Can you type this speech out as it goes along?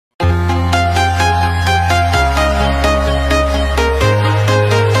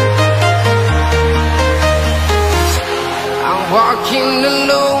walking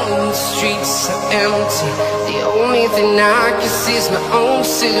alone, the streets are empty. The only thing I can see is my own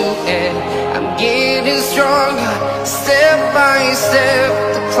silhouette. I'm getting stronger, step by step.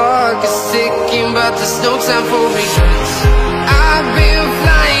 The clock is ticking, but there's no time for regrets. I've been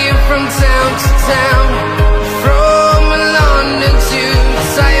flying from town to town, from London to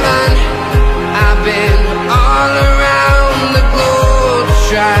Taiwan. I've been all around the globe,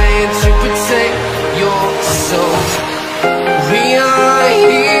 trying to protect your soul. We are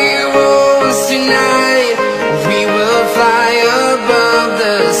heroes tonight. We will fly above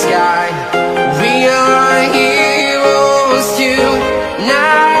the sky. We are heroes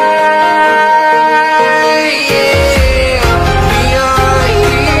tonight.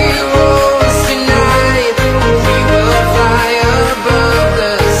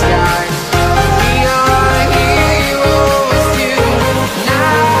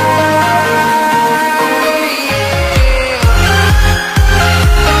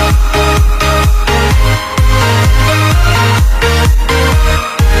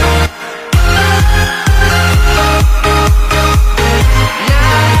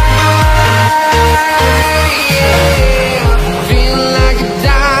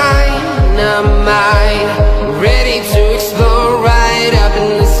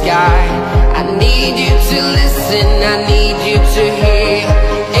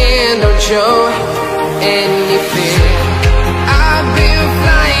 Show any fear. I've been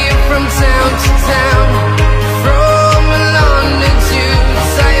flying from town to town, from London to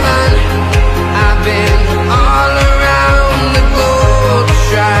Taiwan. I've been all around the globe,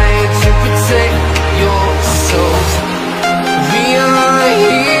 trying to protect your souls. We are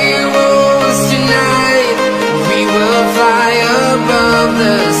heroes tonight. We will fly above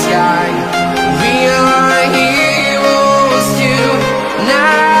the sky. We are heroes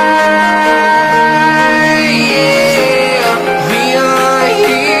tonight.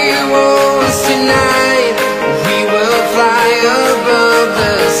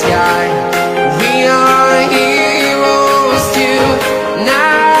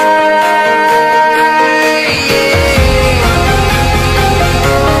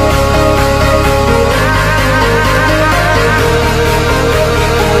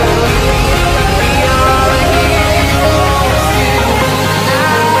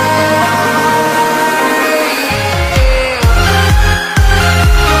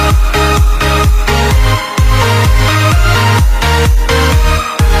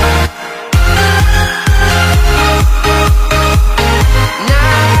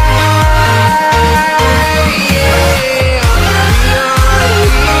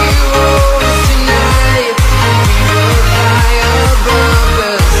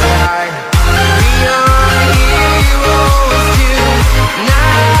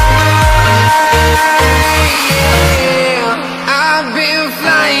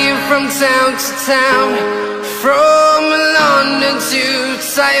 Town to town, from London to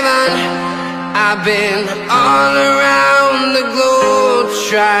Taiwan. I've been all around the globe,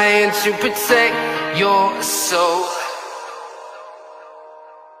 trying to protect your soul.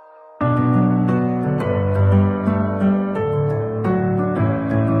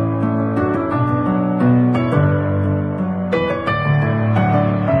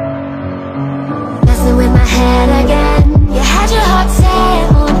 Messing with my head again. You had your heart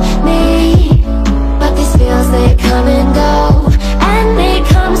set on me, but these feels, they come and go, and they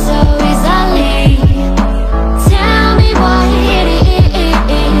come so easily. Tell me what it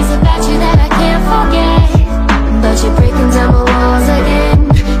is about you that I can't forget, but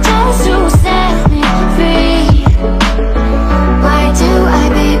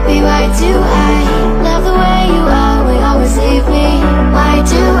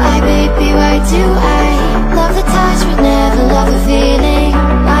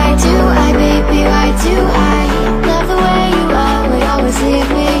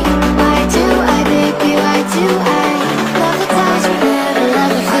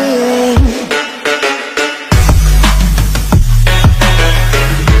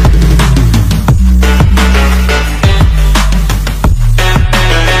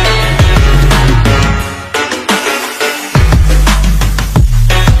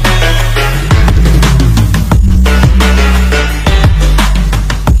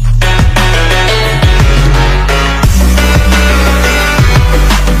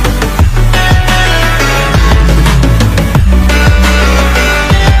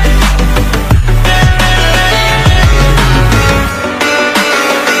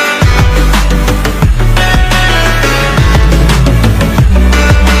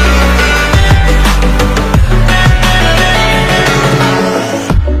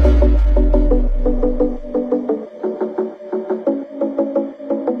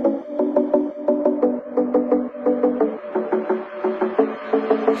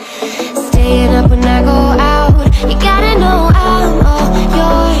Staying up when I go out, you gotta know I'm all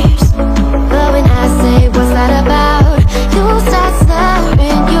yours. But when I say what's that about, you start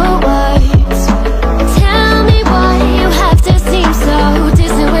slurring your words. Tell me why you have to seem so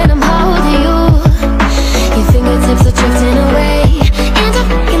distant when I'm holding you. Your fingertips are drifting away, and I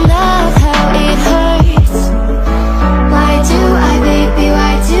fucking love how it hurts. Why do I, baby,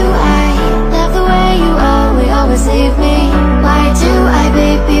 why do I love the way you always leave me? Why do I,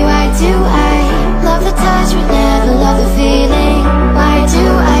 baby, why do I love the touch but never love the feeling? Why do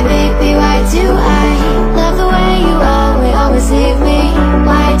I, baby, why do I love the way you always leave me?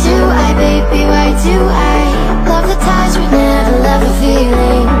 Why do I, baby, why do I love the touch but never love the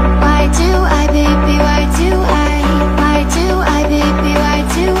feeling? Why do I, baby, why do I? Why do I, baby, why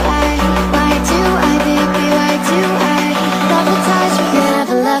do I? Why do I, baby, why do I love the touch but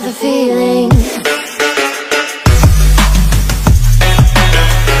never love the feeling?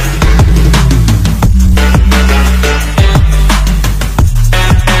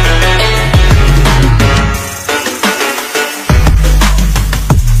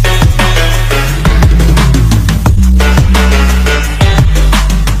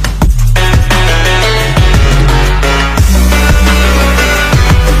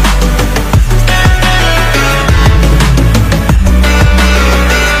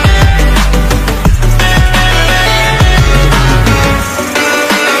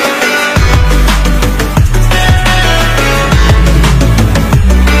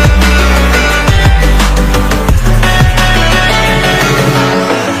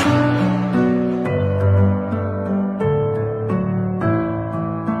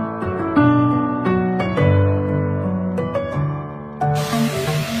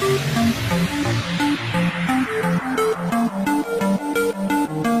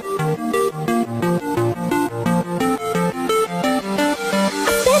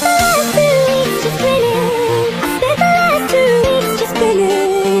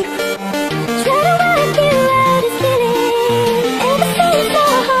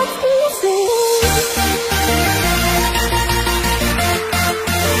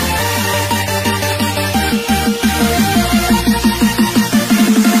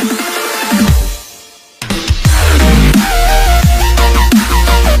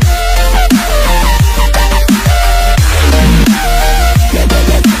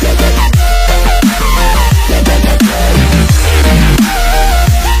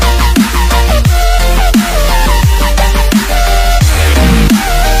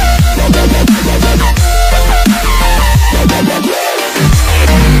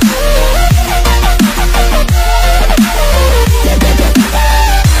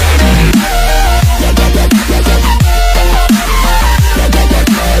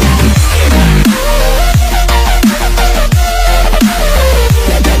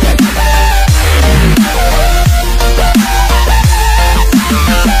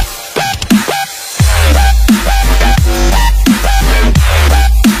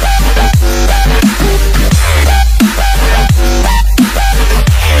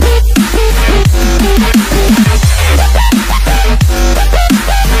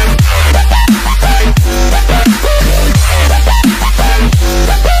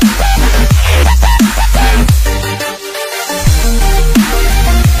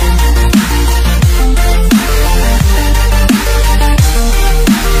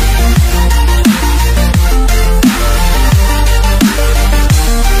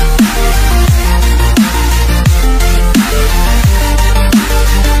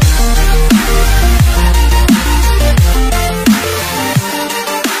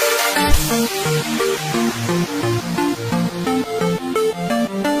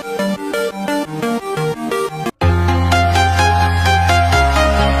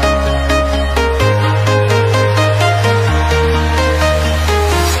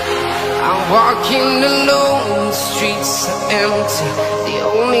 Walking alone, the streets are empty. The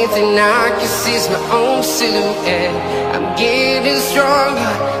only thing I can see is my own silhouette. I'm getting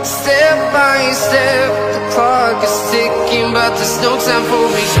stronger, step by step. The clock is ticking, but there's no time for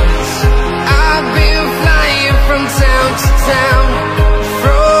me. I've been flying from town to town,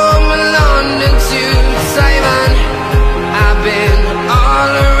 from London to Taiwan. I've been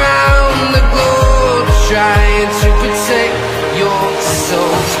all around the globe, trying to protect your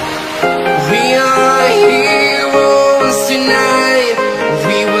soul. We are heroes tonight.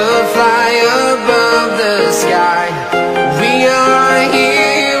 We will fly above the sky. We are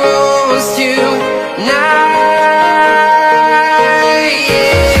heroes tonight.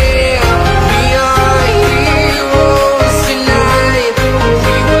 Yeah. We are heroes tonight.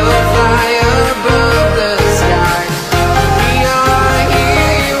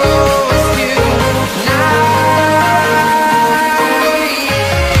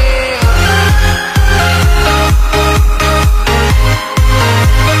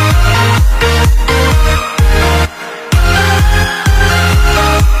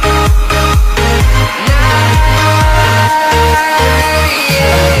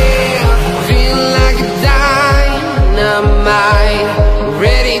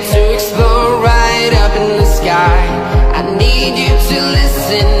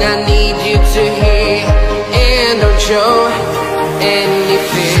 something I need you to hear, and don't show any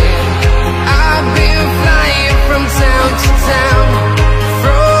fear. I've been flying from town to town,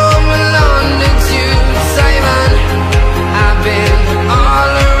 from London to Taiwan. I've been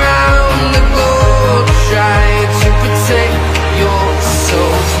all around the globe, trying to protect your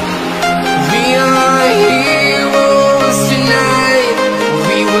soul. We are heroes tonight,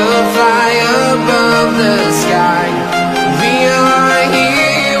 we will fly above the sky. We are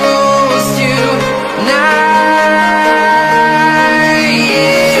heroes tonight,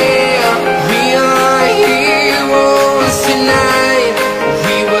 yeah. We are heroes tonight,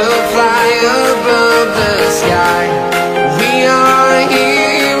 we will fly above the sky. We are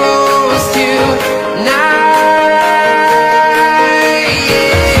heroes tonight,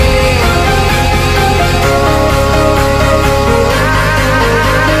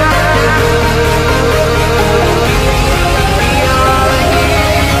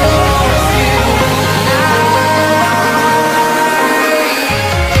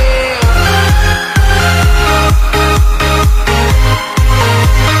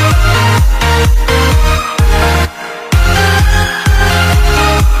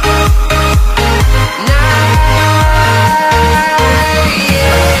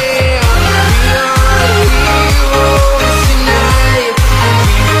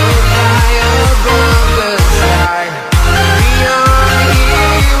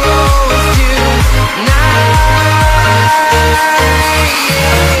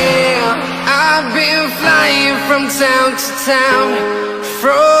 from town to town,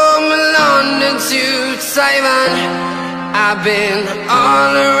 from London to Taiwan. I've been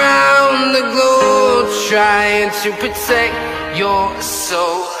all around the globe, trying to protect your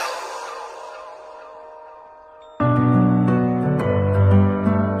soul.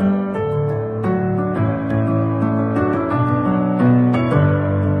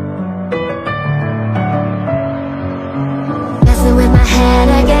 Messing with my head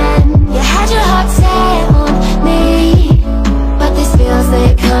again. You had your heart set on me, but these feels,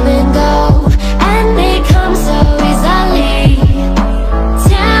 they come and go, and they come so easily.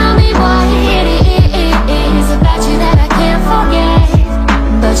 Tell me what it is about you that I can't forget,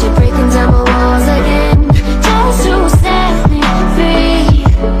 but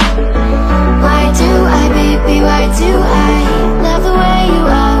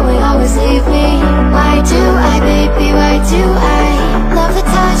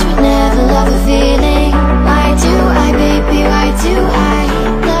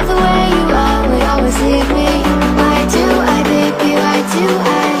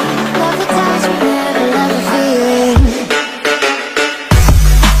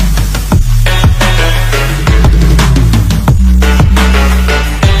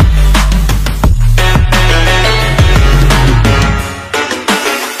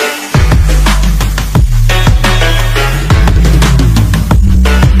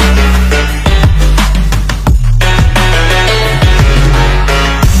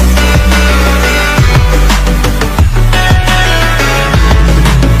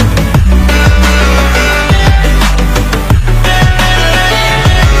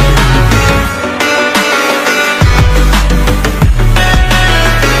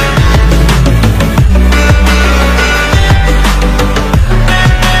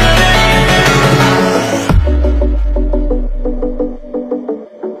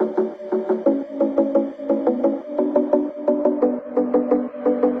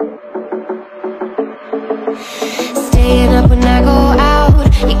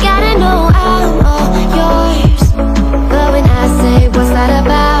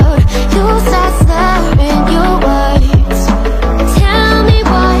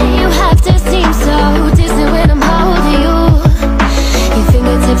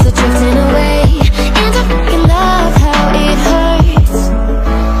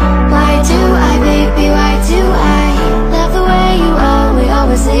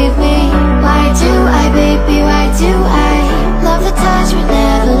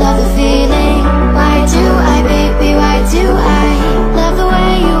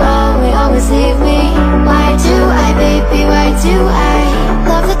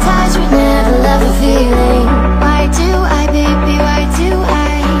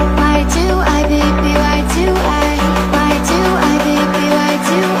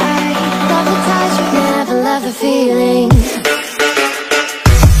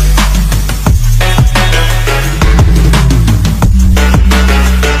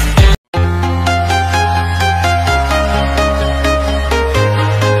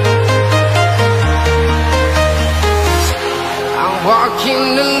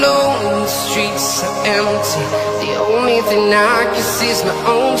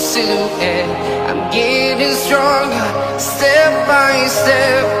own silhouette. I'm getting stronger, step by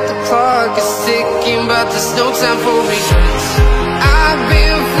step. The clock is ticking, but there's no time for regrets. I've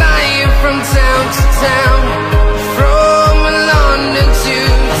been flying from town to town, from London to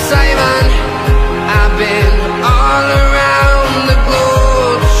Taiwan. I've been all around the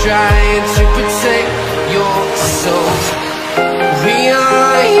globe, trying to protect your soul. We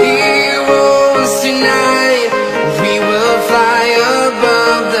are heroes tonight. We will fly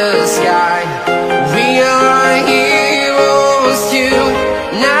above the sky. We are heroes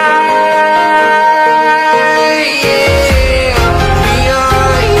tonight. Yeah. We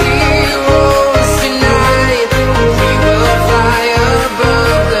are heroes tonight. We will fly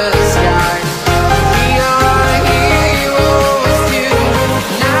above the sky. We are heroes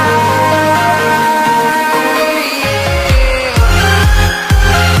tonight.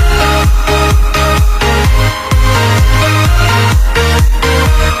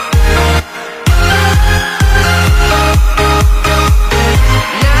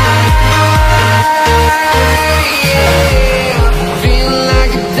 Feeling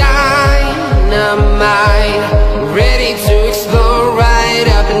like a dynamite, ready to explode right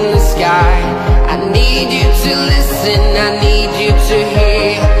up in the sky. I need you to listen, I need you to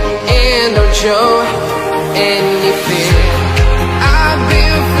hear, and don't show any fear. I've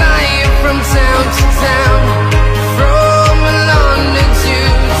been flying from town to town, from London to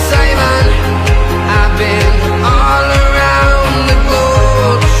Taiwan. I've been all around the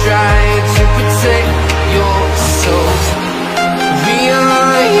globe, trying to protect your soul. We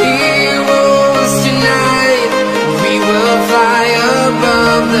are heroes tonight. We will fly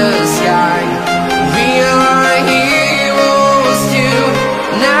above the sky. We are heroes tonight.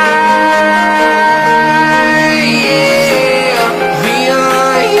 Yeah. We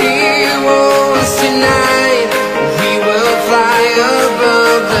are heroes tonight. We will fly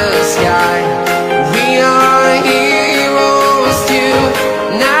above the sky. We are heroes tonight.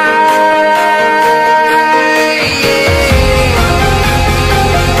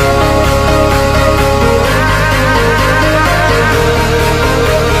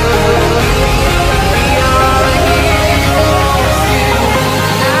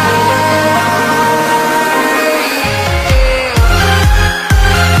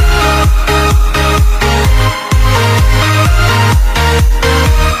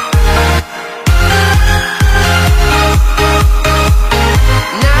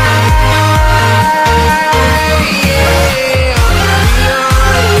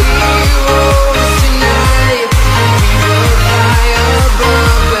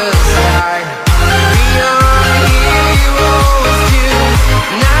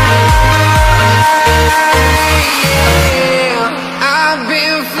 I've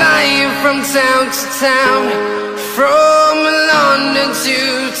been flying from town to town, from London to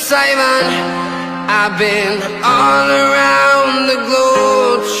Taiwan. I've been all around the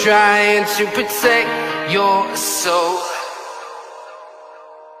globe, trying to protect your soul.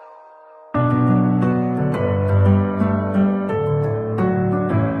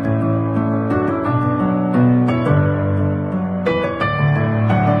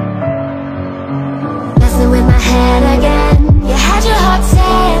 Messing with my head again. You had your heart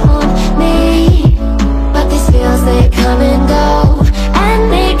set on me, but these feels, they come and go,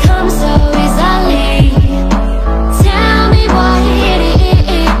 and they come so easily. Tell me what it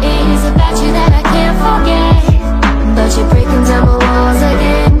is about you that I can't forget, but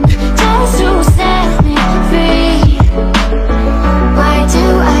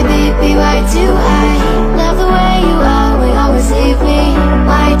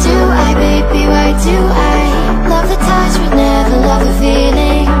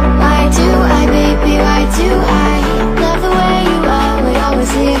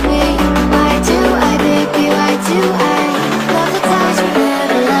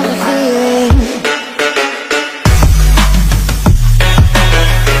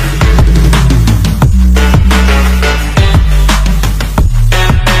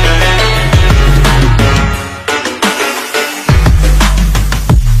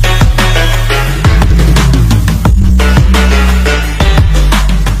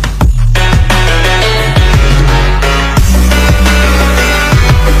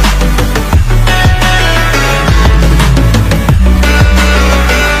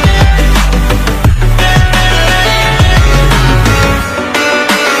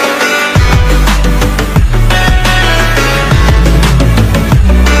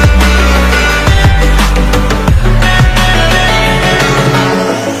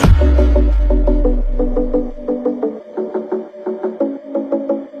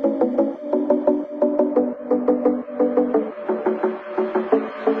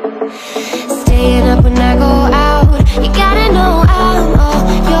Staying up when I go out, you gotta know I'm all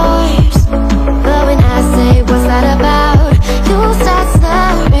yours. But when I say what's that about, you start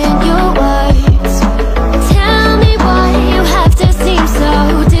slurring your words. Tell me why you have to seem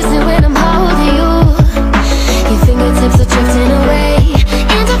so distant when I'm holding you. Your fingertips are drifting away,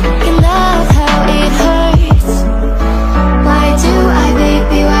 and I fucking love how it hurts. Why do I,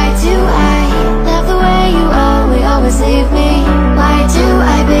 baby, why do I love the way you always leave me? Why do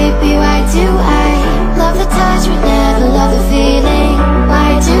I, baby, why do I love the touch but never love the feeling?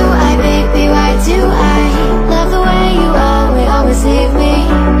 Why do I, baby, why do I love the way you always leave me?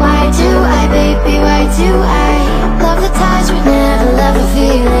 Why do I, baby, why do I love the touch but never love the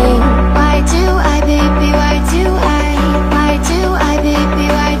feeling? Why do I, baby, why do I? Why do I, baby,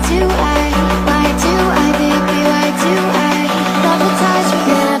 why do I? Why do I, baby, why do I love the touch but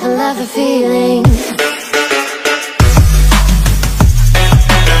never love the feeling?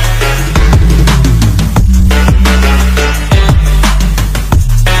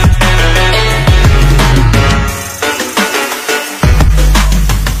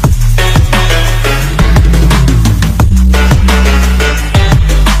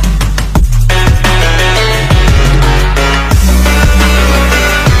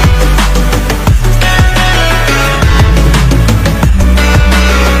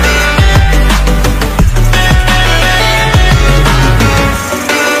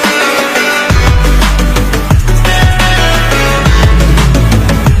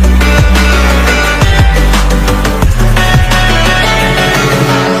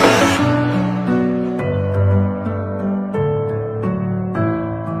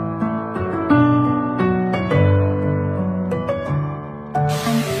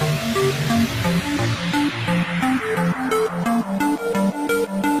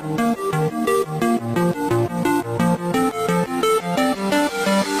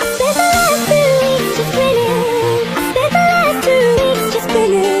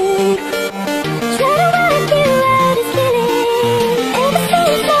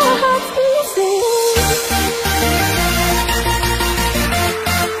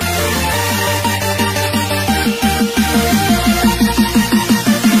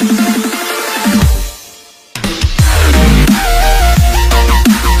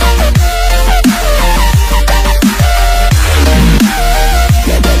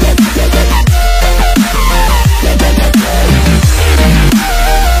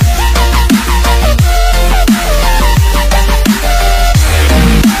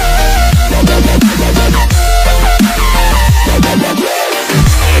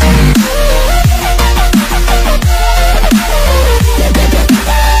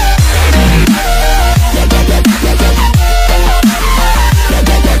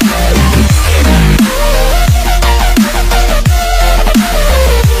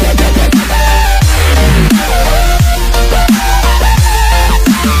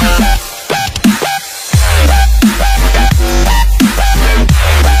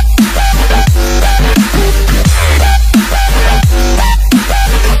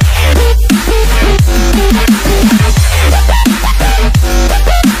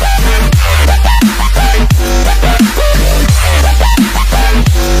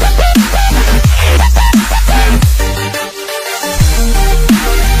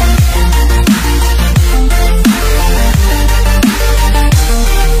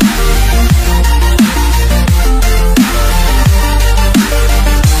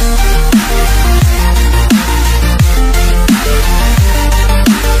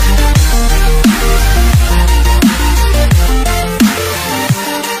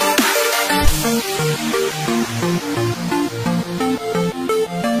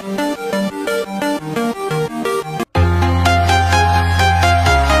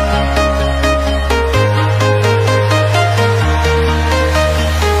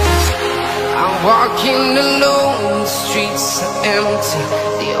 Walking alone, the streets are empty.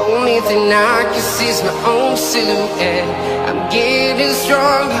 The only thing I can see is my own silhouette. I'm getting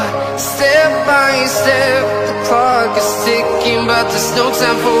stronger, step by step. The clock is ticking, but there's no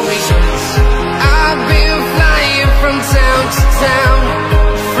time for me. I've been flying from town to town,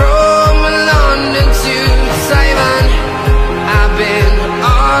 from London to Taiwan. I've been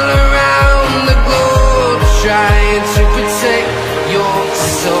all around the globe, trying to protect your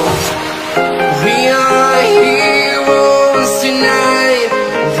soul. We are heroes tonight.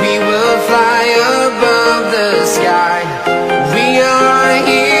 We will fly above the sky. We are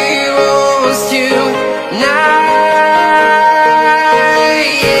heroes tonight.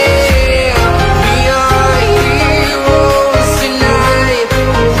 Yeah. We are heroes tonight.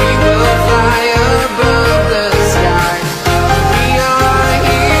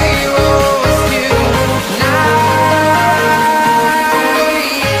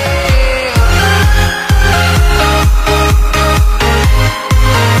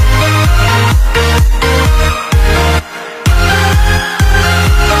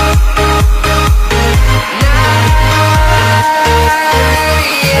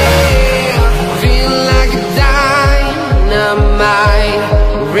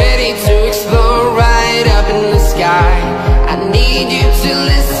 to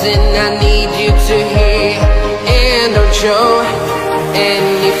listen, I need you to hear, and don't show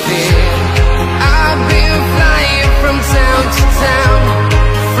any fear. I've been flying from town to town,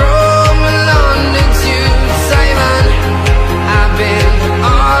 from London to Taiwan. I've been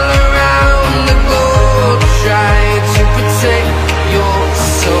all around the globe, trying to protect your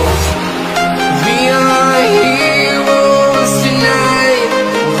soul. We are heroes tonight,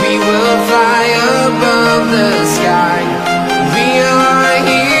 we will fly above the sky. We are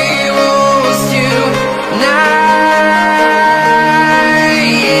heroes tonight,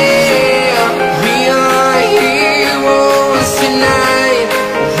 yeah. We are heroes tonight,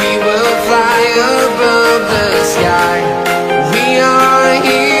 we will fly above the sky. We are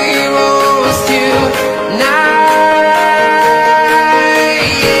heroes tonight,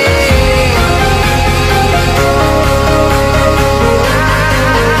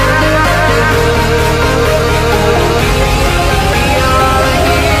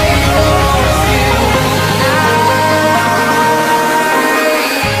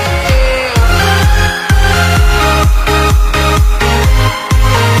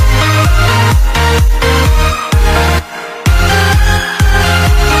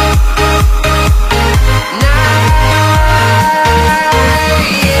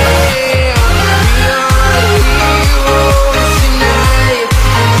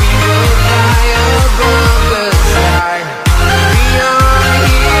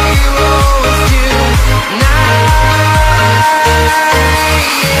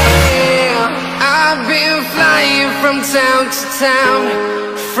 town to town,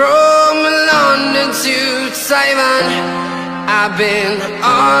 from London to Taiwan. I've been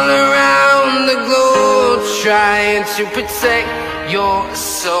all around the globe, trying to protect your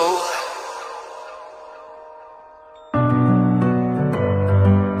soul.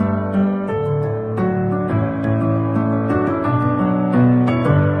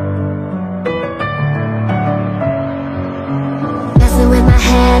 Messing with my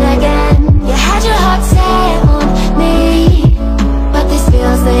head again. You had your heart set on me, but these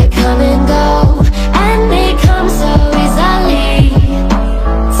feels, they come and go, and they come so easily.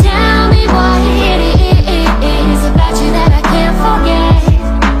 Tell me what it is about you that I can't forget,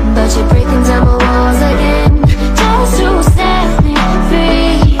 but you're breaking down my walls again, just to set me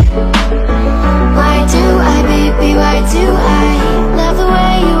free. Why do I, baby, why do I love the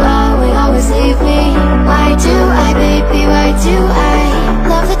way you are, we always leave me? Why do I, baby, why do I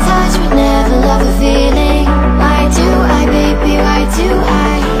love the touch but never love the feeling? Why do I, baby, why do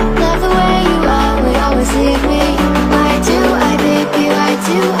I love the way you are, we always leave me? Why do I, baby, why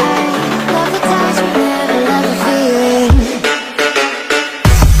do I love the touch but never love the feeling?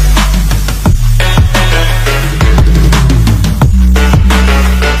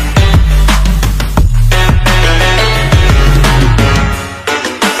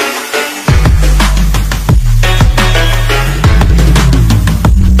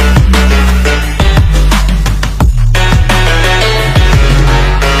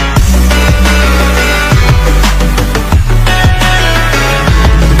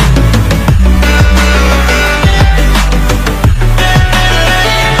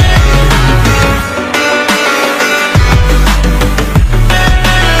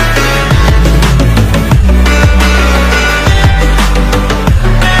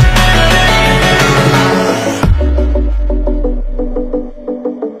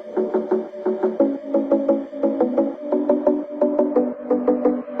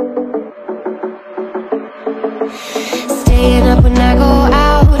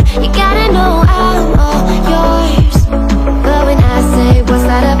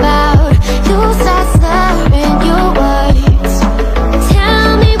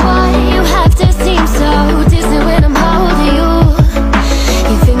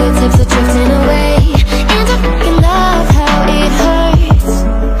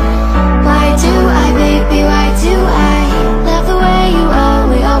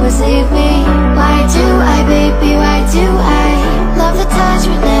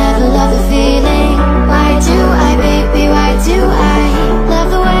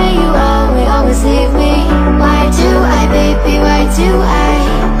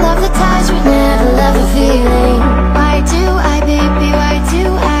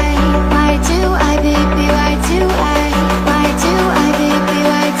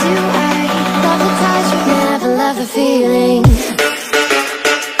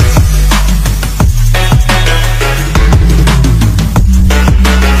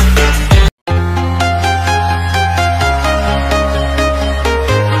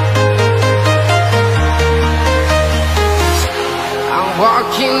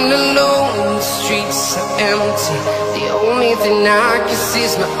 can see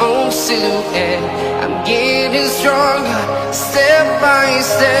is my own silhouette. I'm getting stronger, step by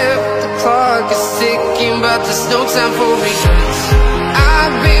step. The clock is ticking, but there's no time for regrets.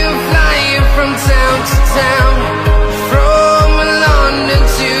 I've been flying from town to town, from London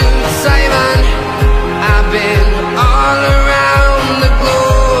to Taiwan. I've been all around the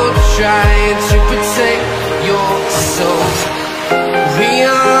globe, trying to protect your soul. We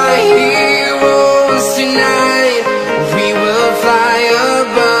are heroes tonight. We will fly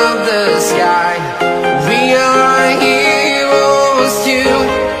above the sky. We are heroes tonight.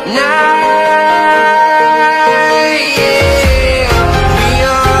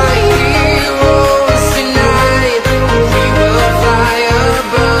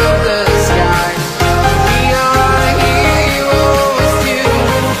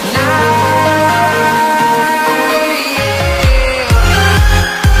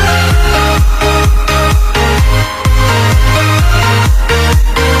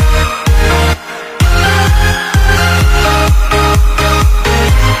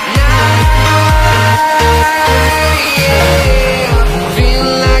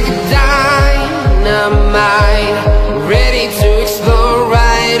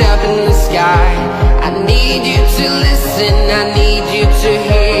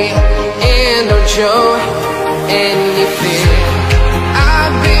 Show any fear.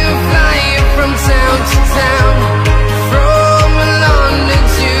 I've been flying from town to town, from London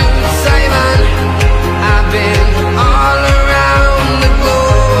to Taiwan. I've been all around the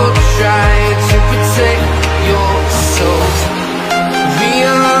globe, trying to protect your soul. We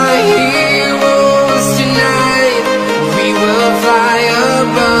are heroes tonight. We will fly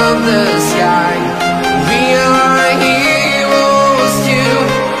above the sky. We are heroes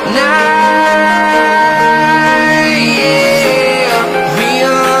tonight.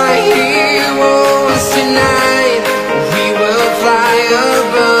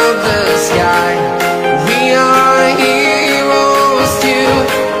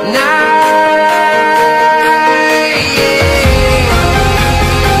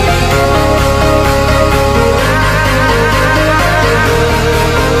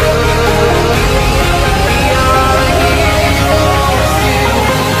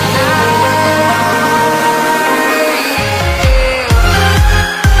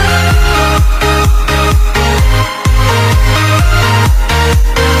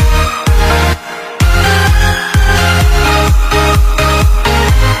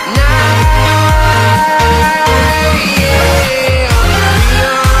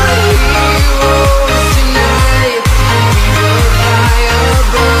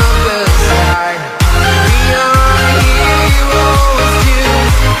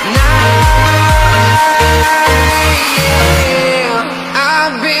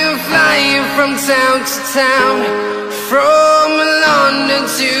 From London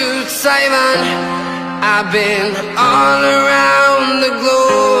to Taiwan, I've been all around the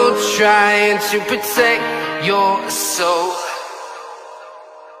globe, trying to protect your soul.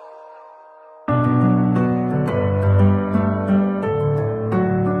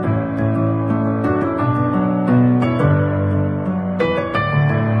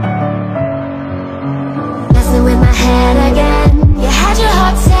 Messing with my head again. You had your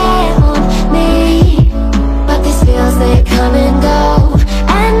heart set on me, but these feels, they come and go,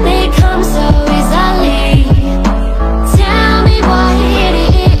 and they come so easily. Tell me what it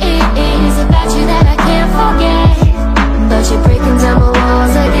is about you that I can't forget, but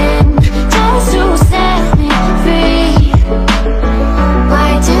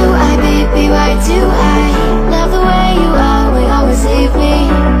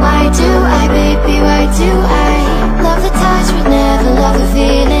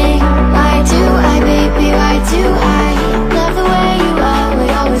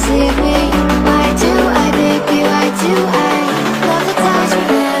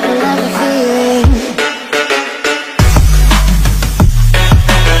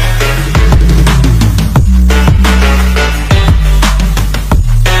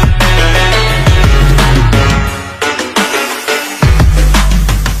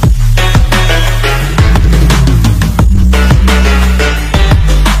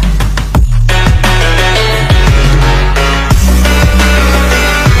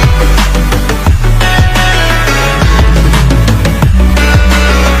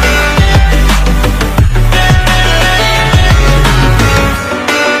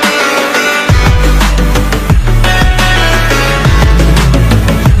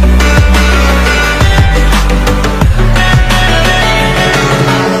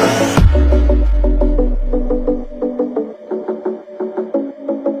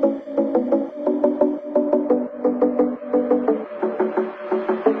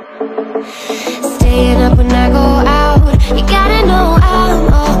Staying up when I go out, you gotta know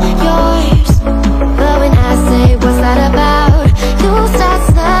I'm all yours. But when I say what's that about, you start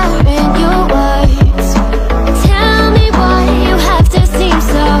slurring your words. Tell me why you have to seem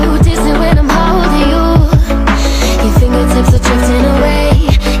so distant when I'm holding you. Your fingertips are drifting away,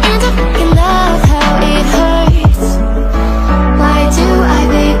 and I fucking love how it hurts. Why do I,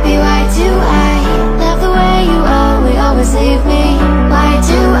 baby, why do I love the way you always leave me? Why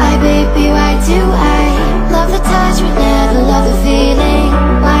do I, baby, why do I love the touch but never love the feeling?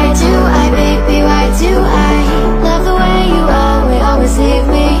 Why do I, baby, why do I love the way you always leave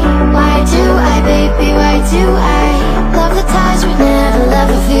me? Why do I, baby, why do I love the touch but never love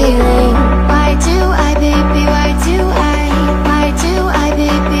the feeling? Why do I, baby, why do I? Why do I,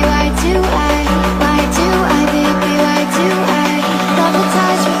 baby, why do I? Why do I, baby, why do I love the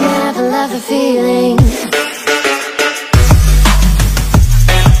touch but never love the feeling?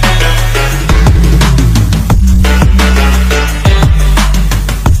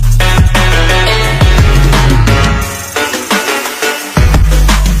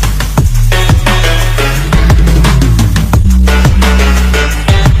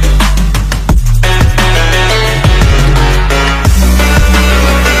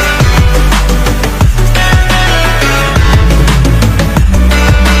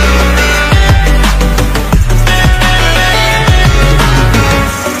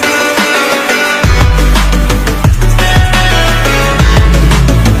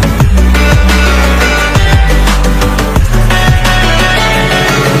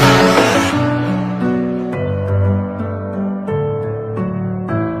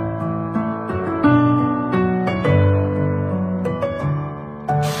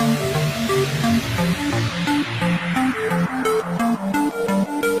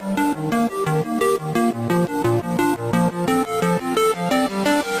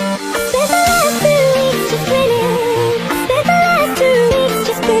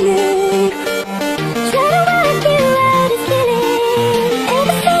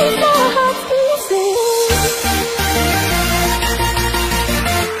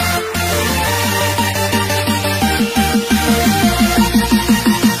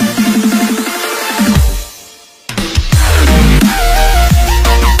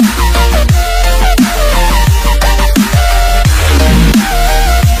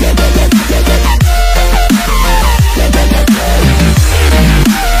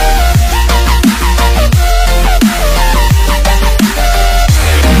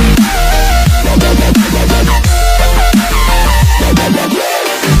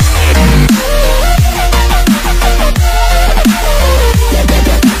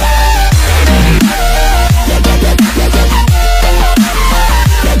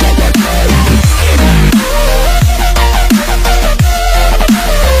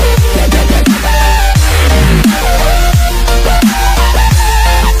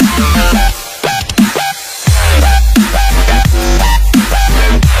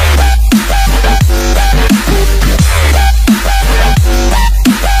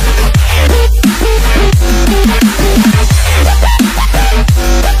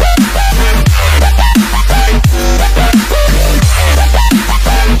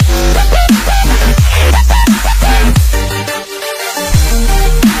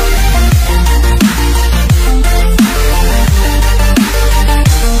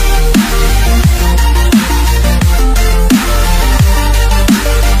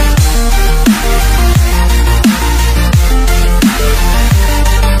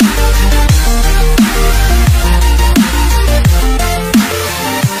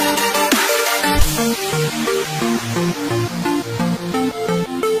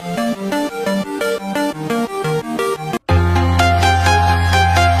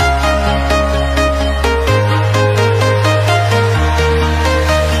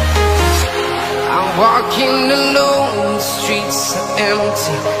 Walking alone, the streets are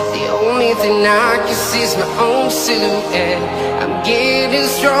empty. The only thing I can see is my own silhouette. I'm getting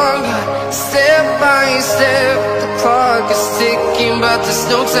stronger, step by step. The clock is ticking, but there's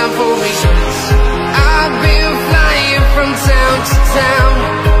no time for regrets. I've been flying from town to town,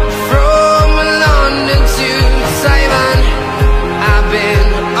 from London to Taiwan. I've been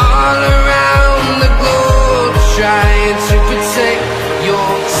all around the globe, trying to protect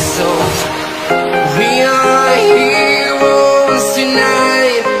your soul. We are heroes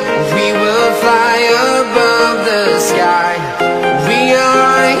tonight. We will fly above the sky. We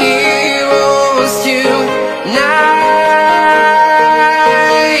are heroes tonight.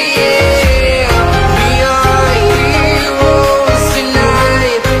 Yeah. We are heroes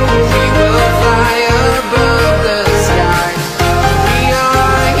tonight.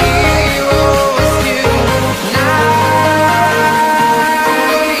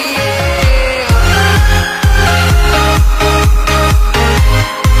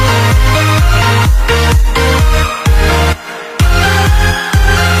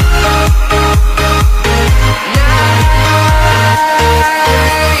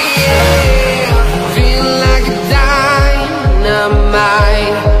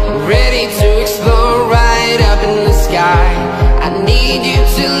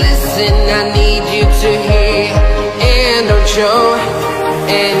 to listen, I need you to hear. And don't show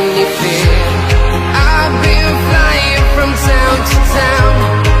anything.